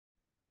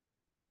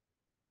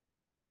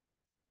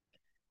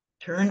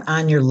Turn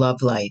on your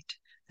love light,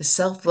 the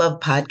self love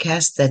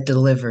podcast that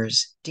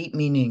delivers deep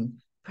meaning,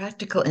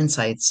 practical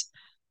insights,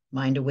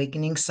 mind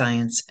awakening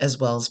science, as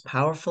well as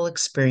powerful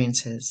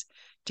experiences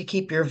to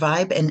keep your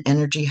vibe and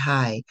energy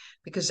high.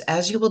 Because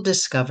as you will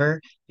discover,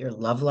 your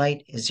love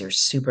light is your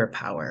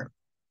superpower.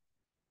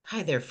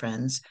 Hi there,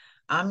 friends.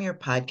 I'm your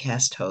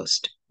podcast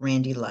host,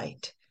 Randi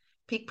Light,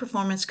 peak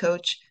performance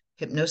coach,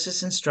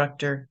 hypnosis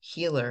instructor,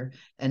 healer,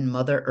 and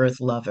Mother Earth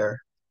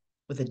lover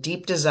with a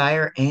deep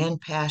desire and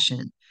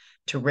passion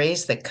to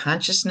raise the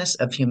consciousness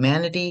of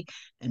humanity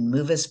and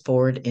move us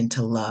forward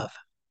into love.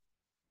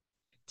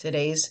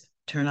 Today's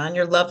Turn On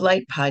Your Love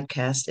Light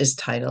podcast is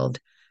titled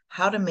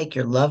How to Make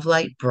Your Love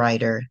Light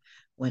Brighter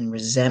When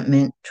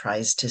Resentment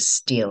Tries to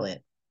Steal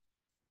It.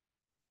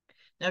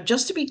 Now,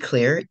 just to be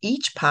clear,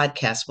 each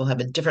podcast will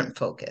have a different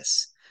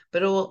focus,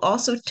 but it will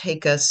also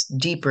take us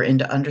deeper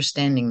into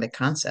understanding the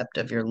concept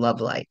of your love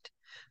light.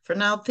 For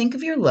now, think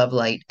of your love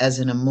light as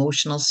an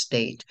emotional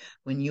state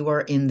when you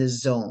are in the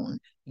zone,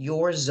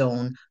 your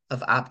zone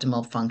of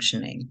optimal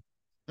functioning.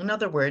 In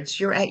other words,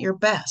 you're at your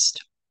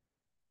best.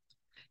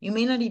 You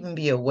may not even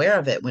be aware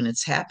of it when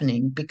it's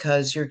happening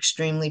because you're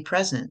extremely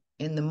present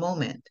in the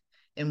moment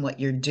in what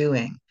you're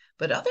doing,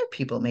 but other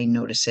people may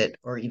notice it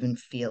or even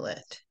feel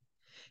it.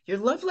 Your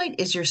love light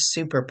is your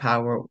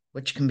superpower,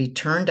 which can be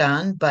turned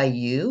on by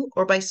you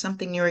or by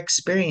something you're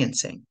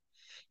experiencing.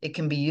 It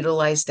can be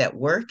utilized at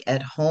work,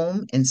 at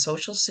home, in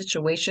social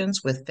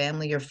situations with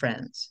family or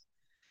friends.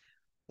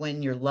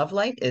 When your love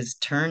light is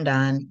turned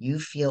on, you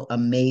feel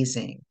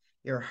amazing.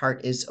 Your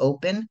heart is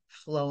open,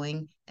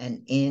 flowing,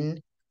 and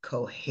in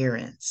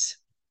coherence.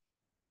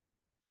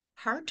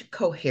 Heart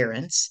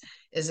coherence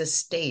is a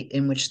state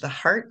in which the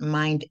heart,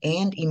 mind,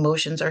 and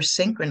emotions are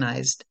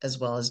synchronized as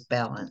well as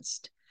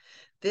balanced.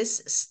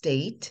 This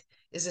state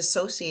is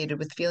associated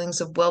with feelings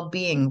of well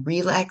being,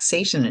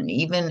 relaxation, and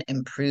even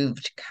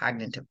improved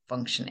cognitive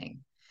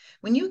functioning.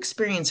 When you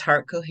experience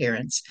heart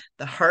coherence,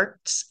 the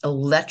heart's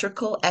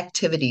electrical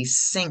activity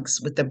syncs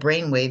with the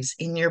brain waves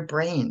in your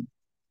brain.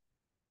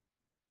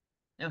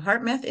 Now,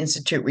 HeartMath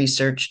Institute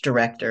Research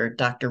Director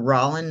Dr.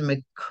 Roland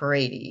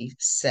McCready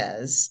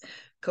says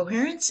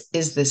coherence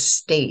is the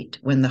state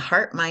when the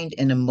heart, mind,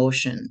 and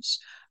emotions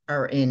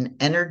are in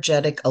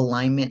energetic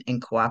alignment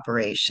and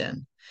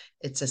cooperation.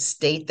 It's a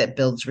state that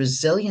builds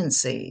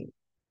resiliency.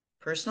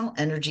 Personal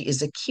energy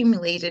is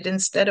accumulated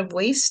instead of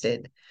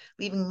wasted,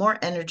 leaving more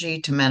energy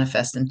to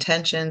manifest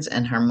intentions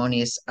and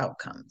harmonious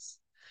outcomes.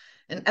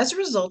 And as a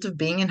result of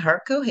being in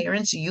heart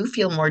coherence, you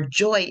feel more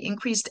joy,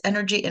 increased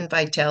energy, and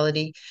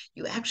vitality.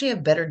 You actually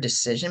have better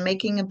decision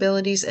making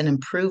abilities and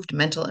improved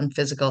mental and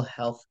physical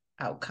health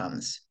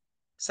outcomes.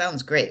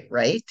 Sounds great,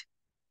 right?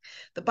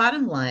 The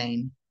bottom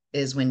line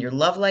is when your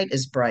love light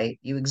is bright,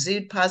 you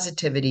exude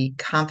positivity,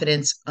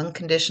 confidence,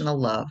 unconditional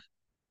love.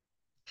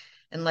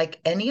 And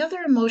like any other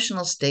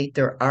emotional state,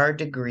 there are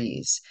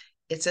degrees.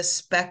 It's a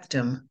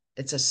spectrum.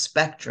 It's a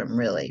spectrum,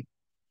 really.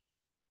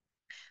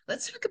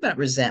 Let's talk about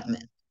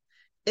resentment.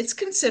 It's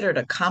considered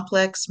a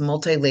complex,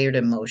 multi layered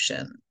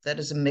emotion that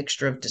is a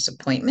mixture of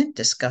disappointment,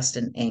 disgust,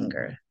 and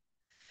anger.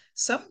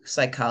 Some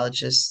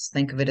psychologists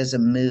think of it as a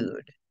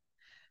mood.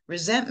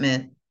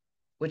 Resentment,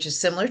 which is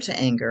similar to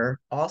anger,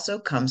 also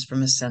comes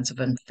from a sense of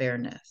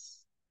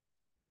unfairness.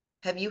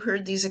 Have you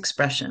heard these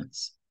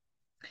expressions?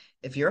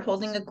 If you're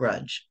holding a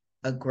grudge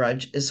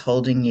is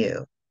holding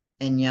you.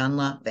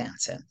 Iyanla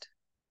Vanzant.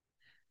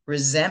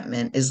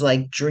 Resentment is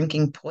like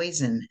drinking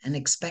poison and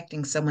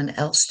expecting someone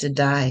else to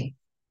die.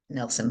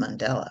 Nelson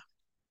Mandela.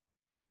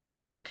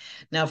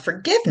 Now,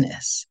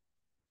 forgiveness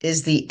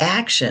is the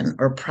action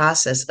or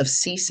process of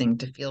ceasing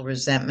to feel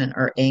resentment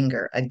or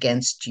anger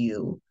against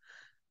you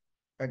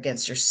or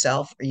against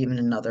yourself or even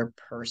another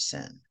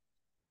person.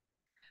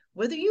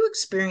 Whether you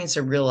experience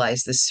or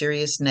realize the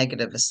serious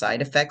negative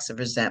side effects of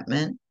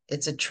resentment,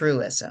 it's a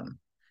truism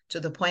to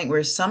the point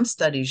where some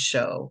studies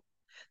show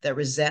that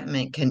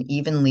resentment can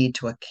even lead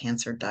to a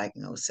cancer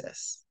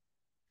diagnosis.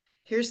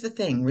 Here's the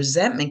thing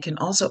resentment can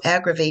also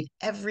aggravate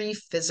every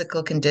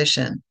physical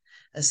condition,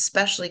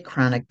 especially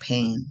chronic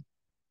pain.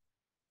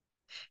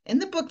 In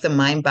the book, The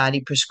Mind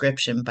Body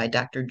Prescription by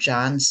Dr.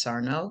 John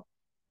Sarno,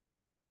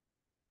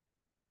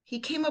 he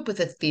came up with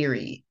a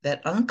theory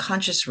that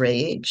unconscious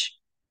rage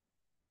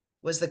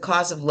was the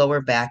cause of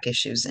lower back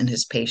issues in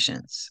his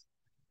patients.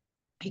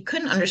 He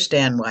couldn't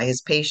understand why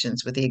his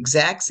patients with the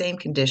exact same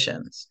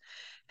conditions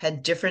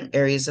had different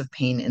areas of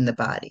pain in the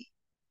body.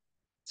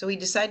 So he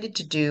decided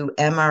to do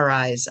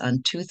MRIs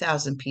on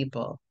 2,000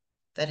 people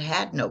that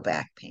had no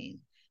back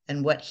pain.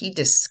 And what he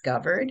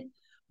discovered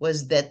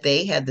was that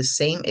they had the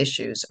same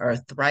issues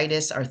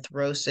arthritis,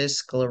 arthrosis,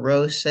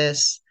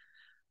 sclerosis,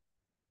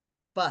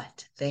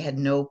 but they had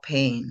no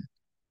pain.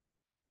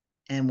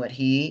 And what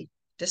he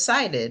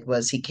decided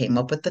was he came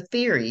up with the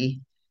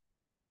theory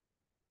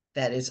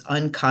that is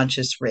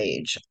unconscious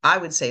rage. I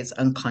would say it's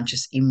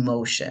unconscious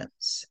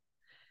emotions.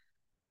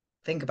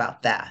 Think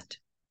about that.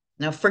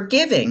 Now,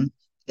 forgiving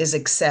is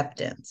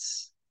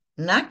acceptance,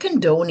 not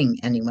condoning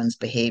anyone's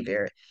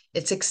behavior.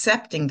 It's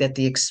accepting that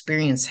the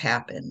experience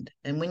happened.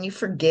 And when you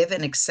forgive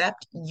and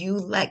accept, you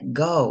let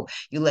go.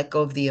 You let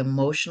go of the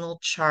emotional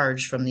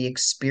charge from the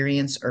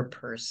experience or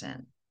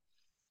person.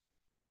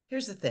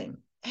 Here's the thing,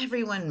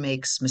 everyone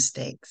makes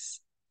mistakes.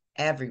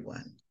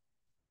 Everyone.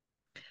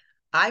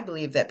 I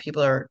believe that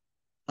people are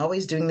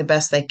always doing the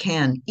best they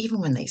can,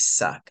 even when they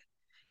suck.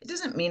 It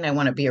doesn't mean I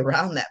want to be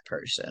around that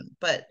person,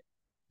 but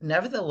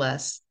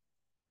nevertheless,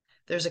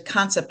 there's a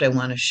concept I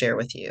want to share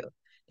with you.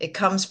 It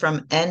comes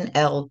from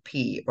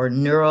NLP, or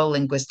neuro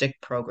linguistic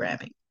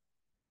programming,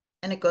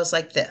 and it goes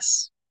like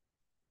this: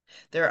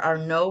 there are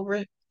no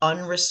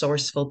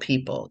unresourceful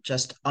people,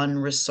 just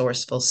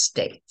unresourceful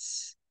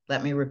states.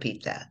 Let me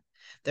repeat that.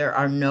 There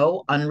are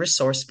no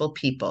unresourceful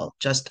people,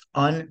 just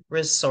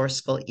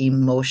unresourceful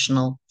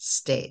emotional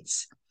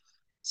states.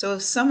 So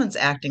if someone's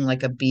acting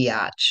like a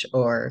biatch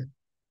or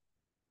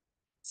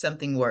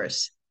something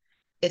worse,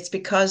 it's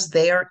because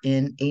they are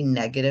in a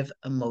negative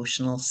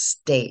emotional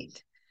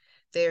state.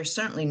 They are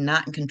certainly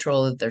not in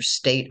control of their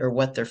state or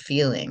what they're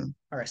feeling,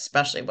 or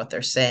especially what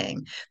they're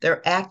saying.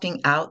 They're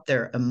acting out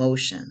their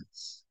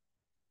emotions.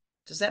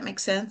 Does that make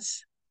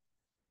sense?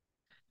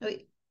 Now,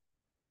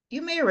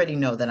 you may already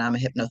know that I'm a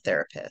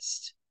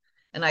hypnotherapist,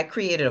 and I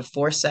created a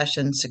 4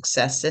 session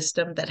success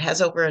system that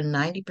has over a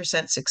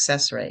 90%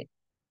 success rate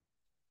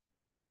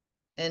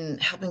in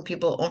helping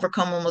people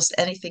overcome almost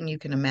anything you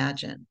can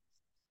imagine.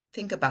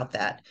 Think about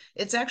that.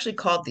 It's actually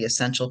called the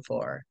Essential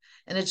Four.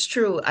 And it's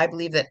true, I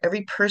believe that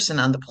every person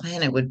on the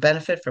planet would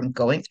benefit from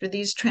going through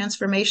these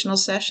transformational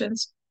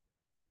sessions.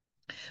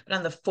 But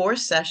on the 4th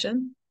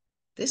session,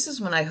 this is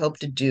when I hope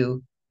to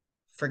do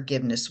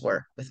forgiveness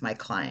work with my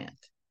client.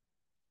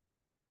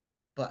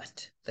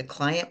 But the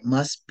client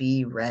must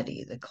be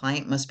ready. The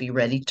client must be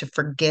ready to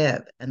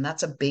forgive. And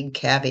that's a big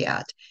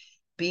caveat.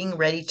 Being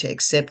ready to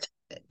accept,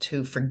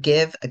 to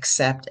forgive,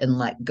 accept, and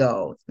let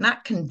go,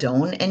 not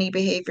condone any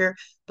behavior,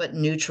 but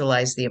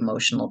neutralize the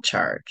emotional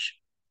charge.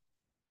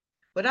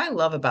 What I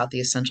love about the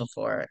Essential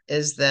Four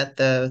is that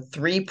the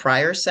 3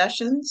 prior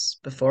sessions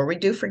before we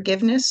do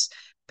forgiveness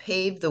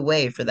pave the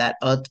way for that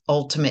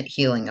ultimate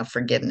healing of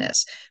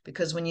forgiveness.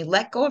 Because when you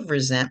let go of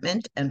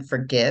resentment and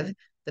forgive,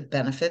 the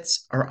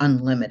benefits are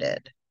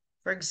unlimited.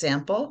 For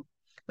example,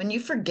 when you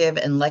forgive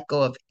and let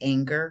go of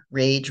anger,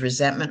 rage,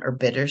 resentment, or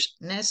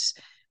bitterness,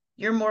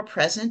 you're more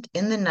present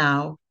in the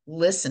now,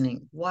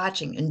 listening,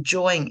 watching,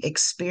 enjoying,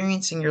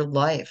 experiencing your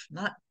life,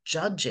 not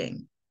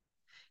judging.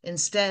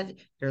 Instead,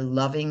 you're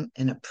loving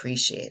and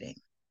appreciating.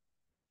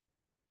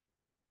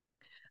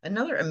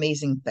 Another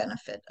amazing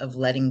benefit of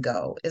letting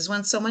go is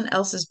when someone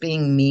else is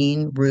being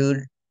mean,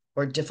 rude,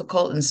 or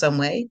difficult in some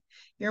way,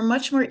 you're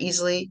much more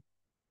easily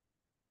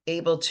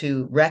able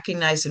to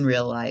recognize and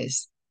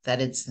realize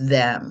that it's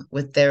them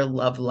with their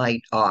love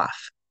light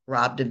off,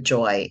 robbed of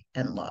joy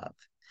and love,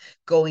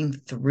 going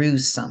through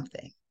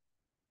something.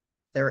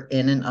 They're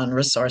in an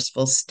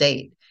unresourceful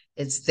state.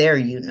 It's their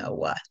you know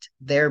what,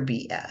 their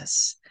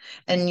BS.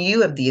 And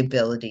you have the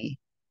ability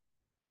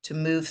to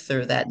move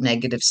through that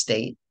negative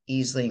state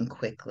easily and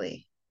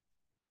quickly.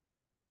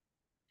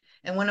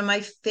 And one of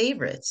my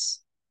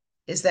favorites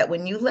is that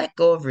when you let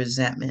go of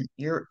resentment,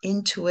 your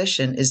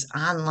intuition is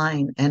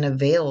online and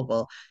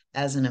available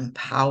as an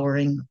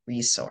empowering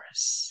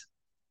resource.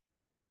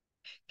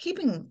 Keep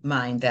in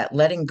mind that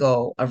letting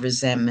go of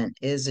resentment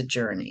is a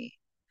journey.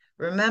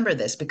 Remember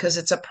this because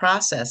it's a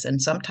process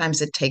and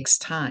sometimes it takes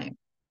time.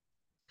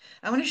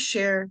 I want to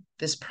share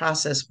this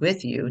process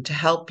with you to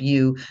help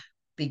you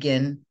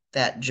begin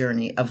that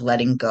journey of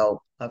letting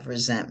go of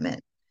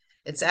resentment.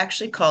 It's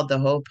actually called the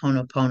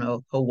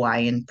Ho'oponopono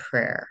Hawaiian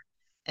prayer,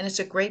 and it's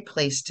a great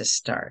place to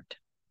start.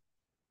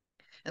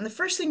 And the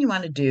first thing you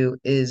want to do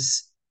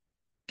is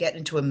get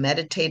into a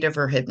meditative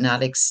or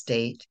hypnotic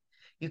state.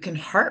 You can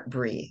heart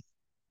breathe.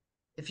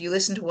 If you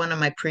listen to one of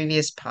my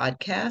previous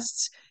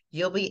podcasts,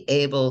 you'll be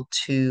able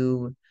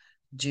to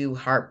do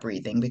heart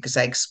breathing because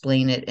I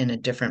explain it in a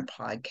different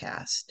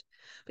podcast.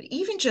 But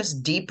even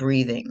just deep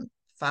breathing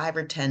 5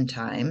 or 10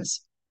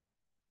 times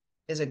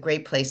is a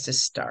great place to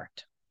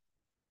start.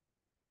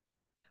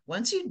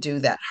 Once you do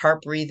that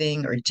heart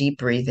breathing or deep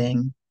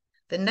breathing,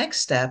 the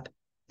next step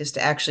is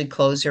to actually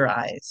close your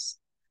eyes,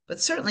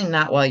 but certainly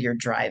not while you're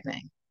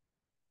driving.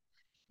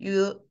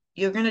 You're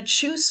going to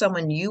choose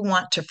someone you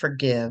want to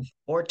forgive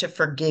or to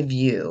forgive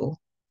you,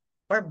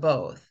 or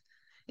both,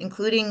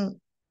 including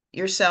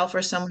yourself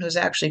or someone who's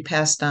actually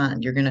passed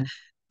on. You're going to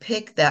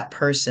pick that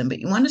person, but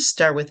you want to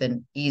start with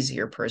an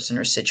easier person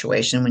or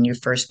situation when you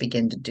first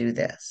begin to do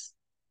this.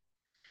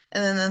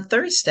 And then the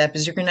third step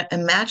is you're going to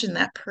imagine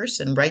that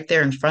person right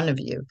there in front of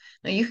you.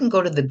 Now, you can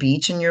go to the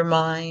beach in your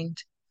mind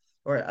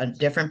or a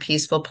different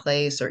peaceful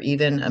place, or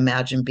even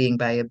imagine being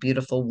by a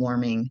beautiful,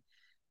 warming,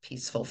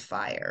 peaceful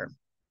fire.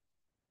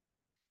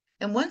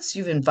 And once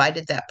you've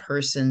invited that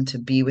person to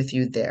be with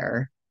you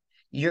there,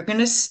 you're going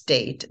to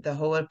state the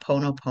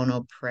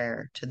Ho'oponopono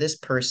prayer to this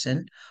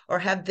person, or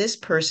have this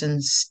person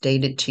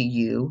state it to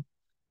you,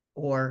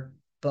 or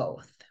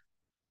both.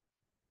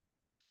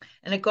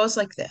 And it goes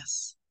like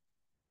this: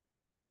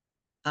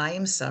 I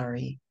am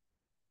sorry.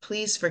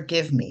 Please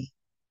forgive me.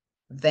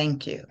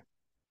 Thank you.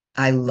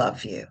 I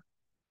love you.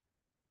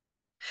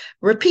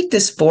 Repeat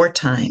this 4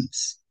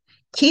 times,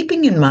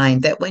 keeping in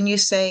mind that when you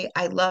say,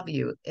 I love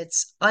you,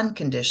 it's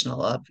unconditional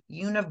love,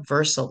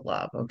 universal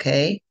love,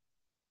 okay?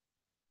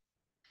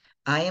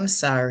 I am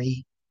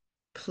sorry.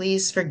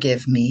 Please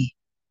forgive me.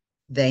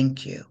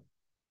 Thank you.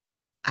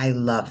 I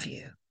love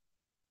you.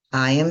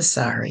 I am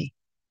sorry.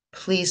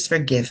 Please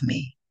forgive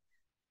me.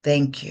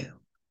 Thank you.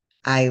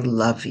 I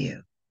love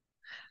you.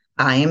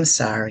 I am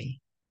sorry.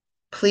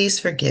 Please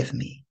forgive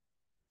me.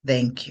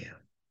 Thank you.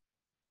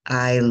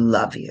 I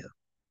love you.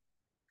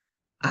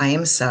 I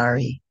am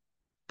sorry.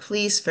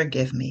 Please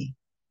forgive me.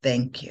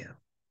 Thank you.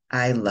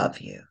 I love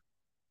you.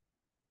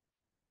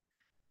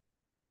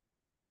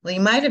 Well,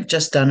 you might have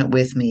just done it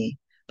with me,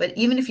 but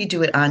even if you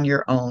do it on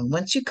your own,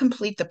 once you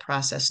complete the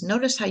process,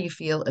 notice how you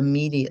feel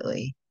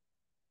immediately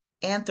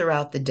and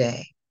throughout the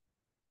day.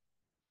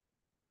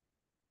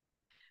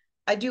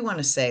 I do want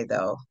to say,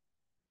 though,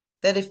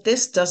 that if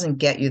this doesn't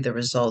get you the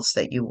results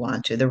that you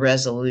want to, the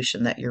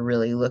resolution that you're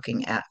really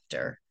looking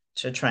after,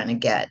 to trying to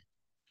get,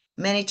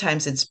 many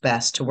times it's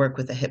best to work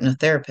with a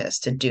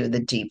hypnotherapist to do the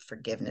deep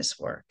forgiveness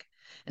work.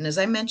 And as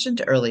I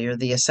mentioned earlier,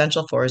 the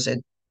Essential Four is a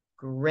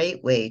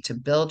great way to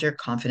build your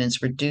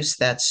confidence, reduce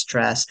that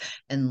stress,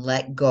 and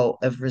let go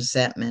of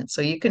resentment.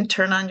 So you can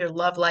turn on your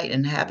love light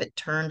and have it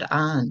turned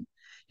on,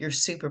 your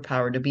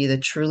superpower to be the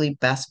truly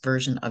best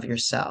version of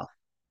yourself.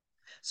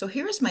 So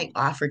here is my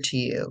offer to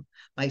you,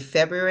 my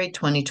February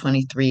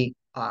 2023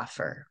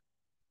 offer.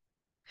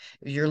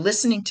 If you're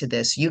listening to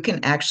this, you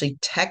can actually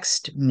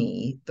text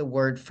me the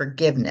word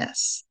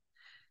forgiveness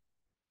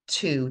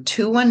to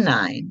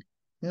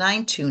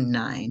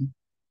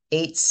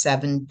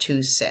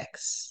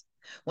 219-929-8726.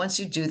 Once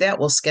you do that,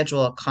 we'll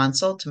schedule a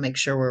consult to make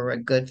sure we're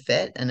a good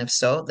fit. And if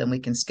so, then we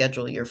can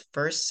schedule your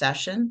first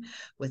session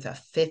with a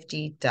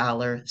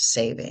 $50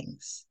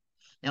 savings.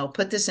 Now, I'll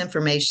put this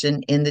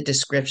information in the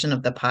description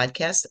of the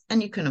podcast,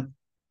 and you can, of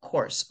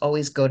course,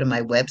 always go to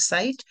my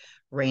website,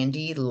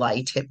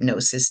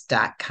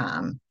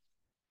 randilighthypnosis.com,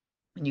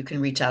 and you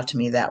can reach out to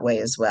me that way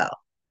as well.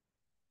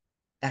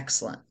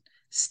 Excellent.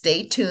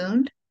 Stay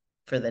tuned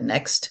for the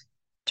next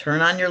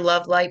Turn on Your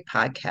Love Light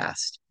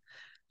podcast.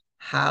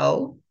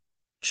 How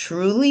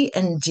truly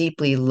and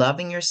deeply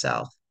loving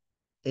yourself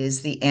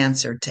is the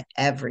answer to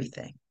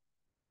everything.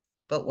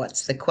 But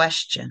what's the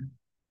question?